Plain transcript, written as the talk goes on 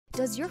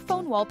Does your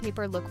phone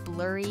wallpaper look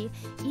blurry,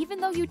 even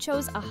though you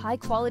chose a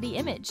high-quality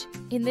image?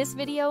 In this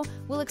video,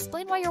 we'll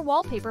explain why your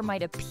wallpaper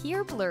might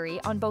appear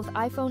blurry on both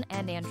iPhone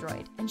and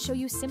Android, and show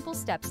you simple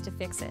steps to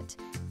fix it.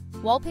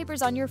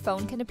 Wallpapers on your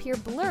phone can appear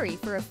blurry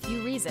for a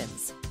few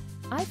reasons.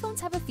 iPhones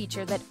have a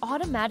feature that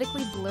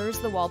automatically blurs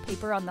the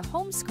wallpaper on the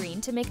home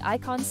screen to make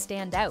icons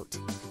stand out.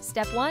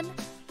 Step 1.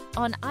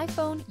 On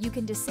iPhone, you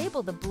can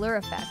disable the blur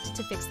effect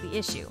to fix the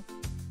issue.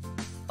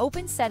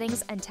 Open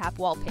Settings and tap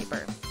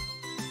Wallpaper.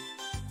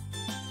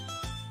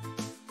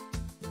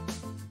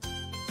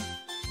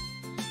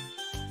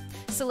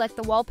 Select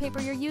the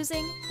wallpaper you're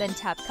using, then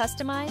tap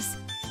Customize.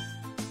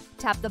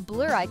 Tap the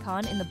blur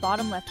icon in the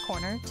bottom left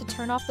corner to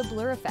turn off the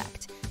blur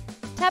effect.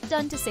 Tap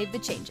Done to save the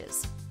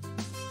changes.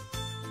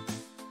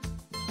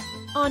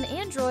 On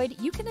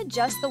Android, you can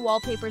adjust the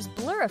wallpaper's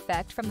blur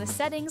effect from the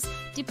settings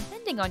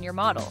depending on your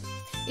model.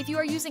 If you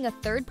are using a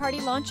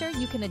third-party launcher,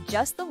 you can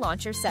adjust the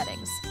launcher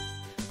settings.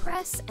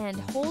 Press and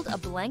hold a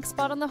blank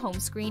spot on the home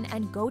screen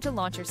and go to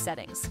Launcher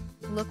Settings.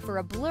 Look for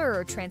a blur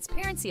or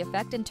transparency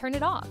effect and turn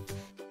it off.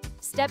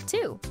 Step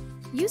 2.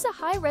 Use a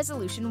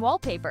high-resolution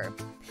wallpaper.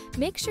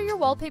 Make sure your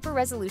wallpaper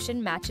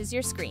resolution matches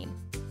your screen.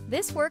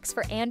 This works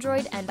for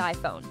Android and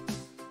iPhone.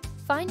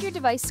 Find your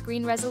device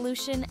screen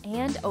resolution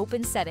and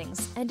open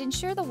Settings, and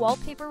ensure the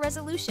wallpaper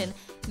resolution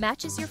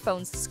matches your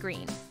phone's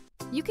screen.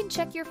 You can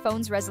check your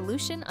phone's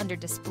resolution under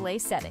Display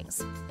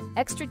Settings.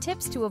 Extra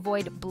tips to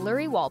avoid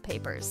blurry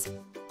wallpapers.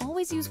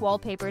 Always use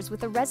wallpapers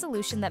with a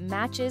resolution that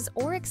matches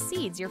or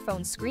exceeds your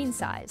phone's screen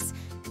size.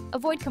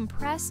 Avoid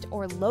compressed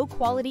or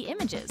low-quality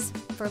images.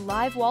 For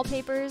live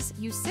wallpapers,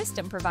 use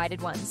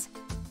system-provided ones.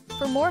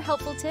 For more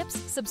helpful tips,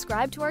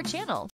 subscribe to our channel.